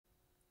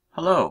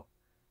Hello!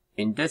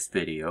 In this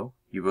video,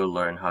 you will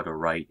learn how to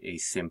write a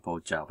simple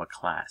Java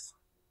class.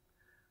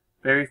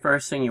 Very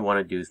first thing you want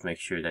to do is make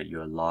sure that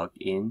you're logged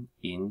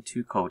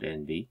into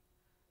Codenvy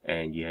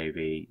and you have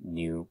a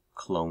new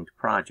cloned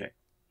project.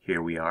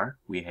 Here we are.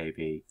 We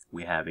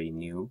have a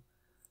new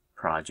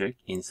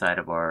project inside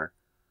of our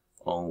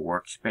own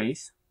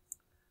workspace.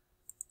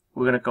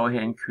 We're going to go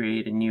ahead and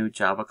create a new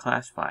Java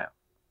class file.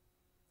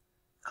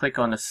 Click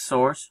on the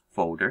source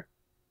folder.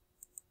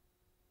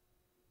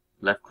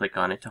 Left click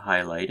on it to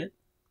highlight it.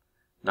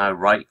 Now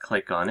right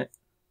click on it.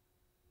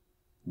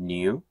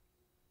 New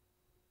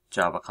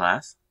Java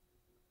class.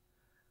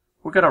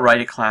 We're going to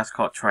write a class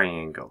called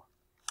Triangle.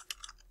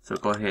 So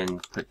go ahead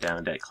and put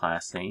down that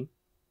class name.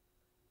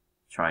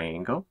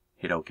 Triangle.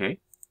 Hit OK.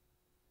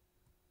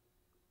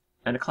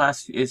 And the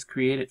class is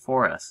created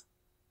for us.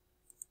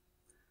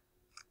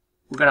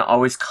 We're going to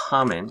always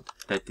comment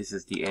that this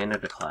is the end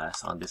of the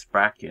class on this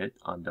bracket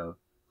on the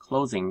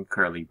closing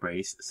curly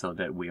brace so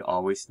that we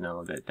always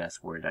know that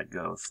that's where that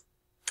goes.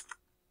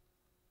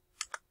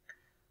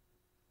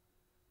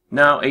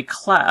 Now a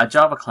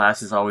Java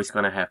class is always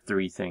going to have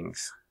three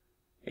things.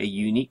 A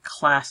unique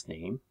class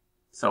name.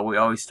 So we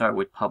always start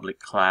with public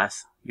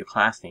class, your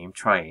class name,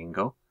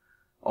 Triangle.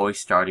 Always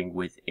starting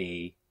with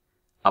a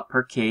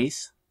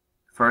uppercase,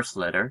 first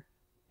letter,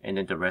 and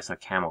then the rest are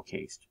camel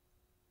cased.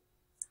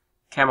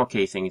 Camel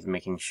casing is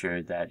making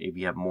sure that if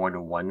you have more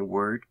than one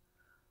word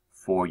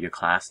for your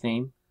class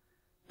name,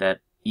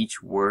 that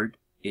each word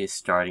is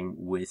starting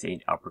with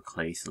an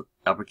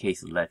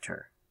uppercase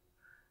letter.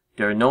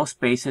 There are no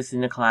spaces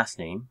in the class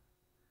name,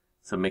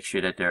 so make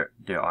sure that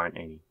there aren't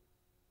any.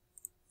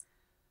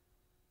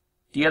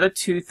 The other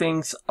two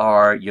things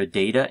are your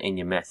data and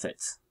your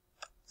methods.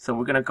 So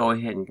we're going to go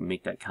ahead and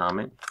make that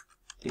comment.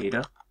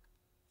 Data,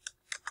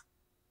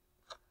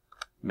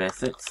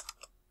 methods.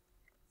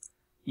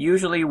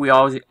 Usually we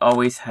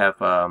always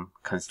have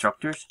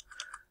constructors,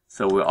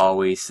 so we'll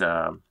always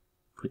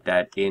put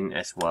that in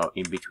as well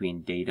in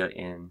between data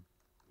and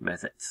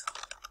methods.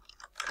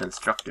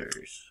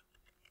 Constructors.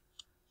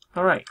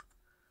 Alright,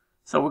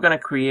 so we're going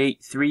to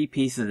create three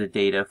pieces of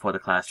data for the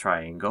class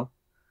Triangle.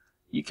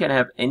 You can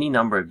have any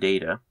number of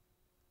data.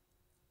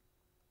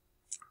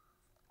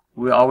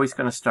 We're always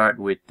going to start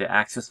with the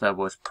access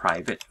level is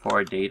private for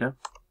our data.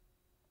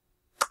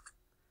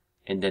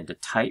 And then the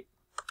type.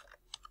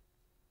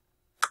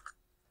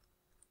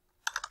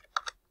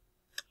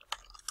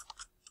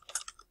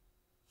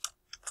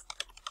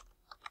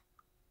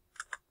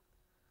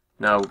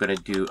 Now we're going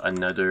to do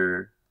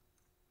another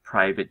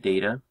private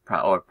data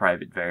or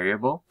private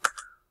variable.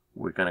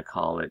 We're going to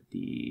call it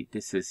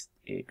this is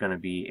going to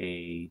be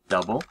a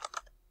double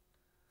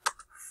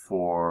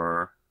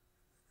for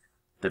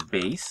the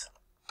base,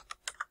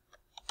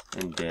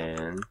 and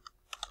then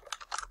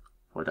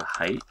for the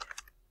height,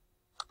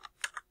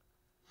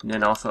 and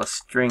then also a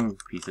string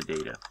piece of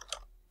data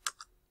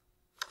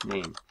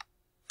name.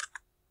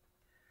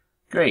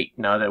 Great,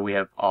 now that we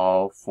have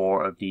all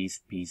four of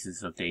these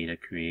pieces of data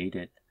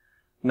created,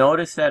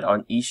 notice that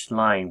on each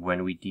line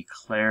when we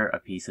declare a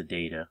piece of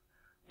data,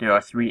 there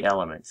are three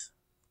elements.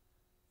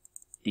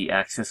 The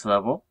access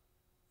level,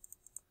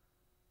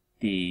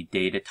 the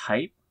data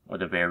type or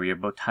the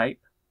variable type,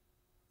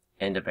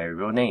 and the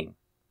variable name.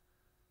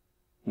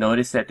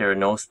 Notice that there are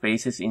no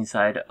spaces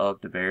inside of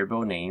the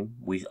variable name.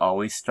 We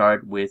always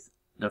start with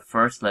the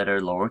first letter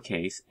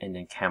lowercase and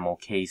then camel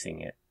casing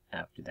it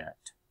after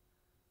that.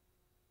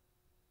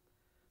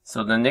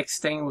 So the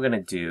next thing we're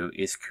going to do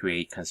is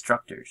create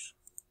constructors.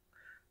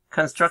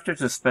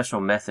 Constructors are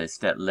special methods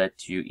that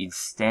let you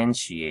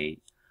instantiate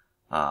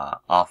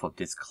off of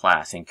this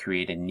class and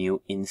create a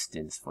new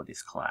instance for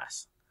this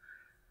class.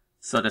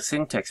 So the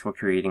syntax for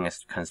creating a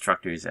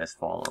constructor is as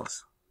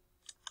follows.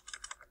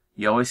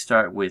 You always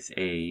start with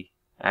a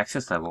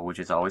access level, which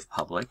is always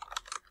public,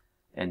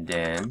 and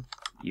then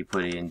you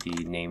put in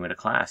the name of the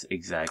class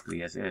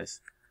exactly as is.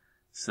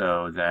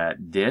 So that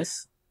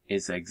this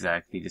is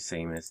exactly the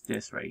same as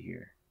this right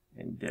here.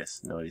 And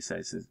this, notice that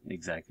it's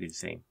exactly the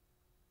same.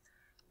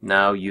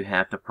 Now you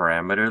have the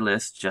parameter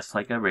list just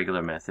like a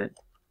regular method.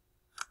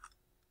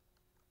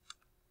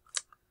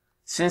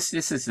 Since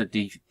this is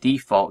the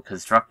default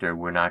constructor,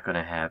 we're not going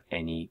to have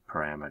any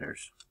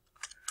parameters.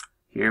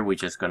 Here we're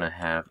just going to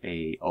have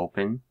a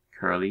open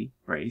curly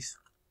brace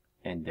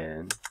and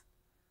then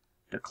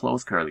the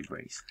close curly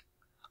brace.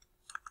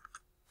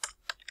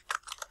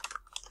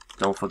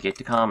 Don't forget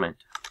to comment.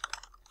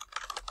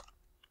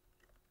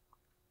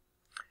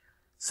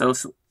 So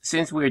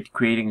since we're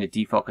creating the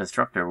default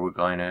constructor, we're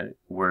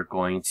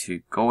going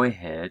to go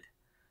ahead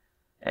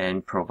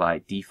and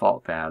provide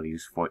default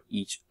values for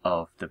each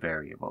of the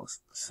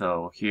variables.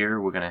 So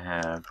here we're going to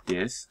have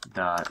this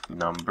dot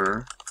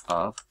number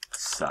of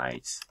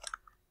sides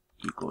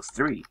equals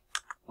 3,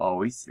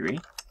 always 3.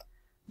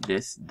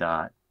 This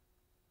dot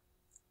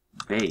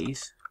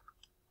base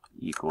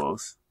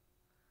equals,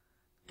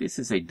 this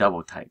is a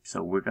double type,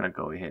 so we're going to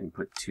go ahead and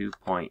put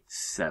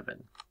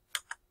 2.7.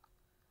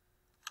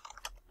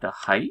 The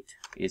height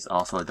is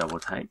also a double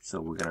type,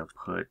 so we're going to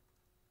put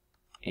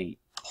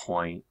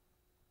 8.7.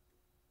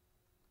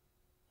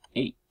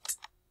 8.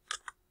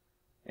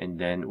 And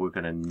then we're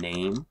going to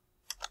name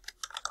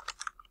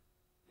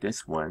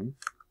this one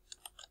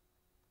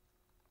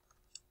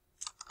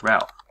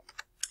Ralph.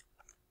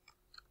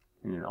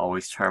 And then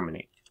always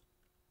terminate.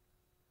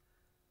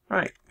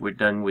 Alright, we're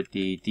done with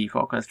the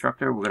default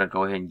constructor. We're going to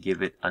go ahead and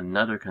give it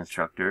another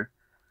constructor.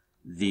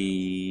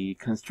 The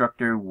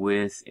constructor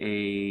with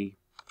a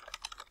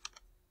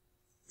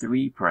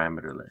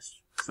 3-parameter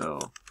list. So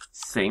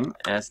same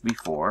as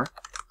before,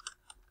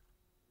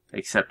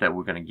 except that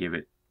we're going to give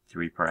it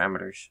 3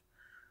 parameters.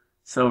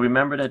 So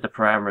remember that the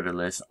parameter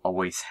list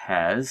always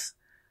has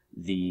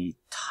the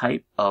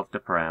type of the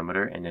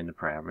parameter and then the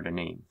parameter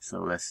name.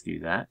 So let's do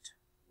that.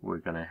 We're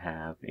going to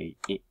have a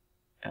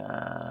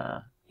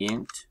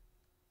int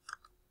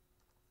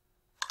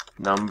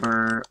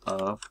number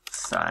of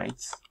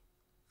sides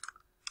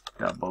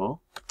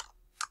double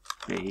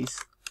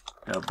base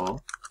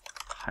double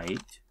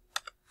height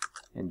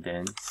and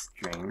then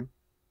string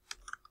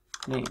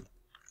name.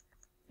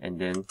 And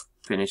then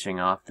finishing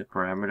off the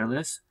parameter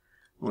list,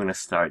 we're going to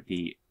start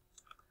the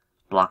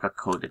block of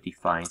code that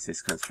defines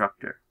this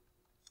constructor.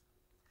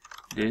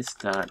 This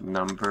dot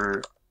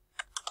number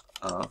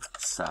of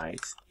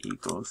sides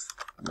equals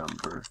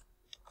number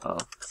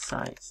of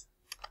sides.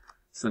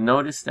 So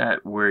notice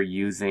that we're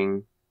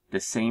using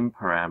the same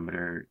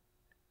parameter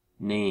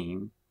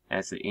name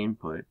as the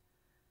input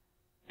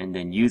and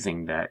then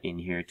using that in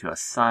here to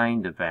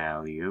assign the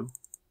value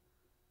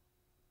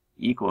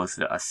equals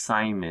the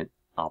assignment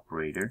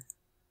operator.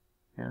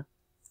 Yeah.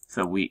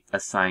 So we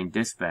assign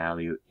this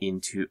value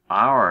into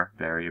our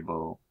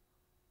variable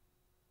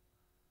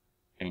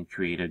and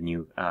create a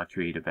new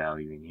create a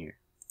value in here.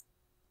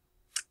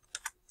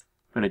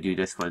 I'm going to do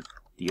this with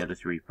the other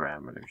 3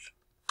 parameters.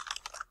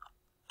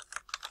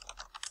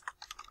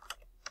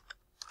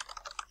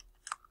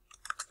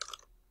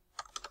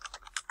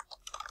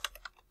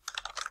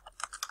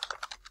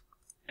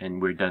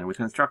 And we're done with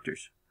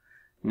constructors.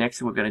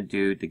 Next, we're going to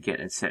do the get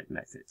and set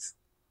methods.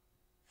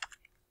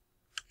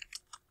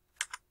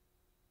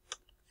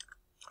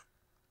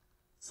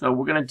 So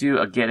we're going to do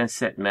a get and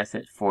set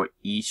method for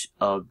each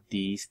of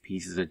these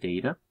pieces of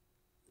data.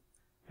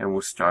 And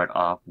we'll start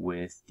off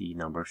with the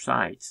number of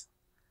sides.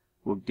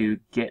 We'll do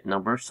get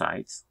number of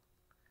sides.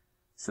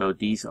 So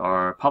these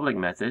are public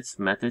methods.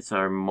 Methods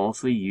are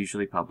mostly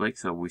usually public,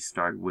 so we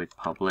start with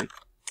public.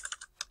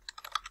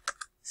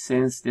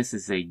 Since this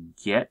is a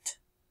get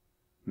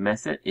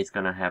method, it's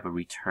going to have a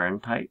return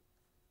type.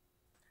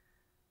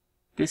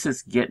 This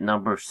is get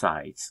number of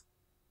sides.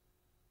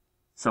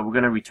 So we're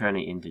going to return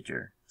an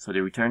integer. So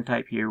the return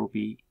type here will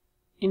be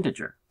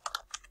integer.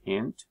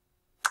 Int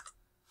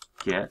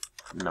get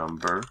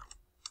number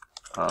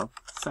of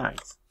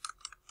sides.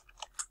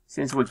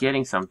 Since we're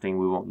getting something,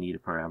 we won't need a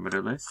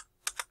parameter list.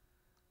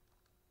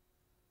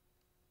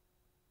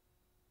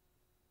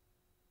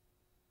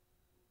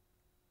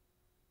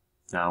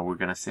 Now we're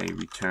going to say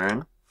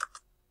return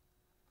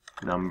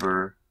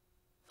number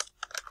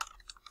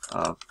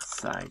of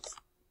sides.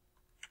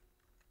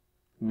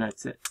 And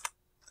that's it.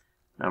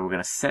 Now we're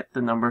going to set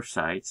the number of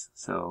sides.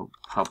 So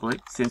public,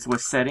 since we're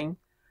setting,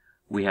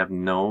 we have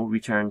no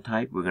return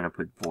type. We're going to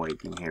put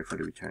void in here for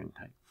the return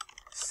type.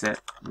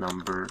 Set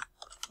number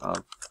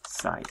of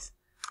sides.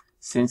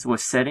 Since we're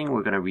setting,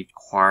 we're going to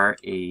require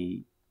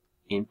a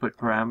input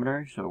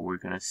parameter. So we're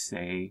going to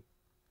say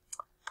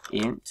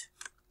int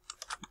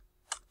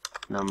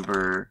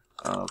number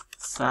of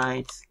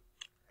sides.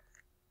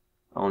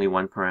 Only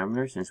 1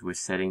 parameter since we're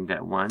setting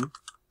that one.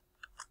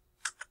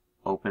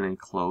 Open and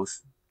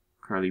close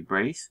curly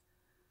brace.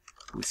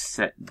 We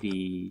set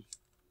the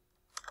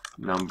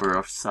number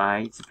of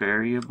sides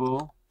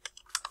variable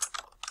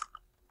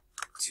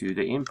to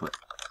the input.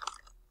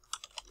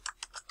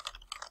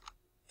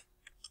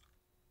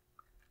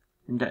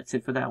 And that's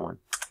it for that one.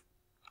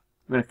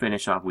 I'm going to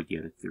finish off with the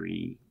other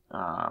 3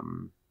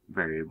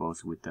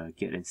 variables with the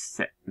get and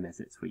set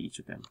methods for each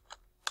of them.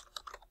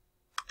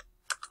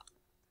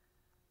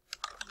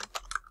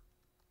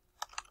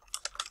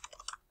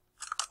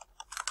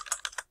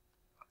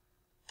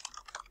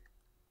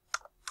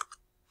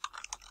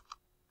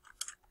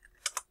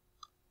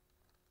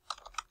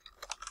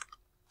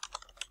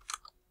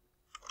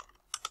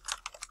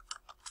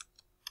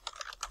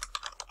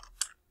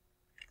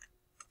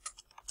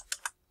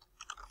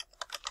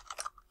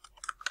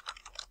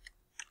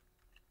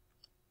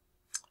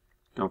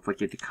 Don't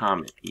forget to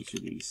comment each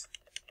of these.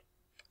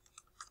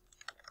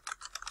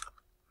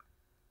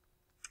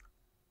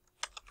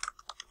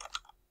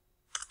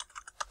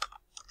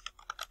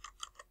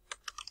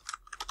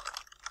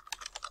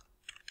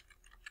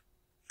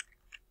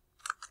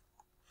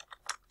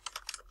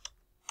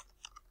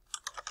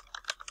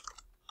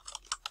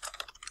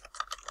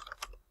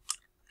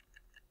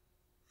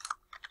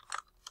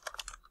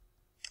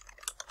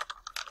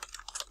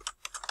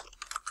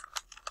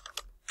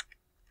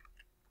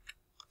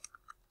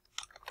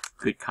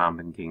 Good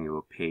commenting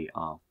will pay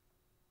off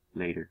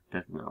later,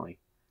 definitely.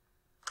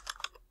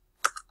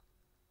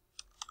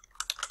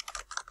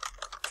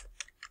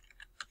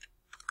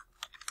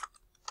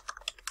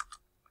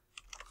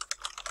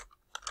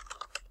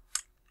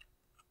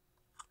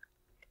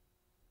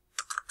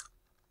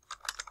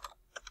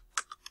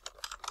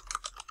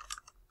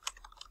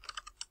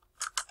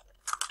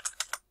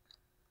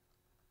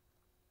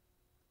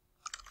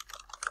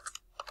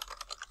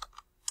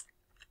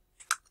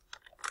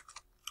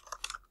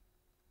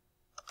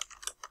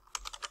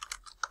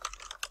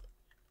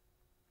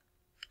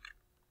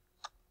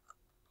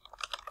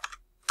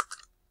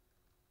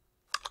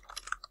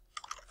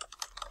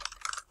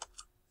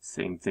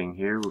 Same thing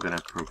here, we're going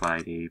to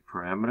provide a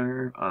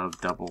parameter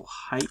of double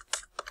height,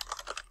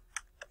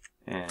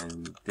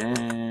 and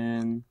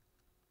then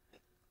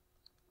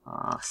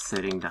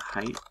setting the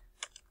height.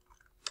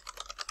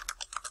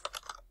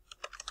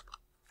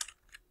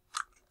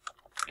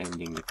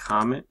 Ending the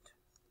comment.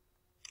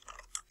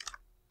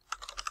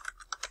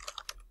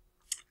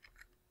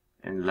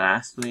 And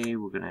lastly,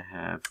 we're going to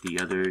have the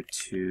other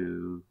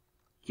two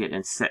get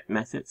and set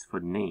methods for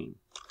name.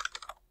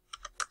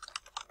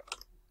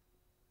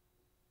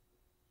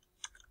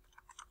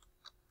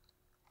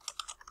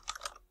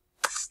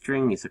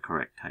 String is the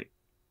correct type.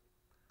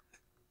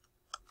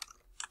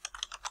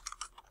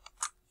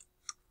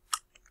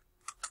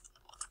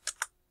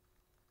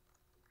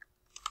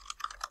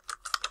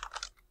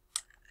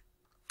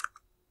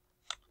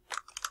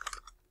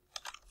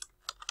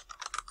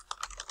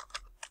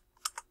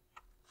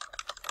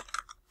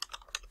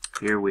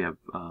 Here we have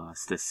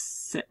the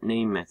set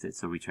name method,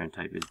 so return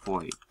type is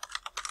void.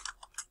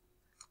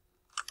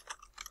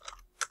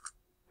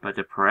 But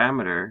the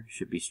parameter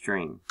should be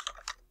string.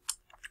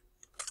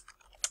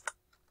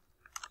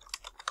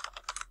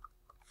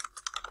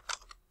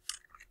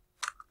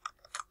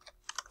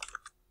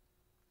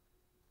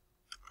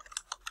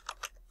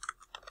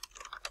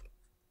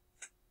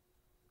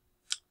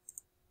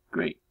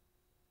 Great.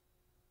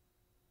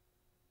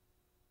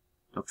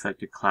 Looks like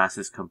the class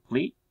is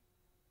complete.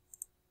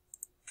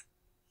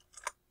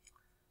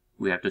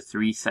 We have the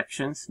three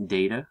sections: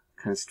 data,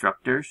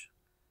 constructors,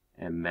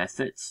 and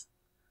methods.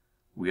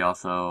 We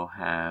also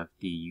have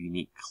the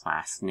unique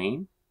class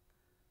name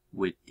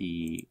with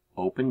the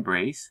open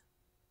brace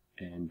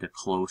and the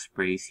close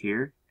brace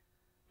here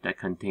that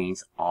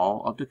contains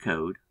all of the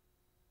code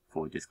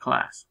for this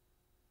class.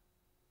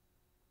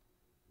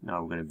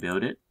 Now we're going to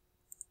build it.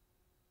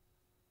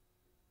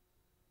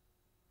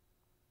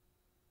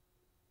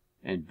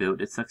 And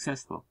build it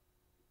successful.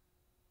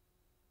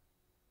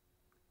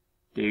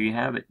 There you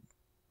have it.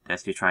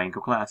 That's the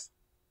triangle class.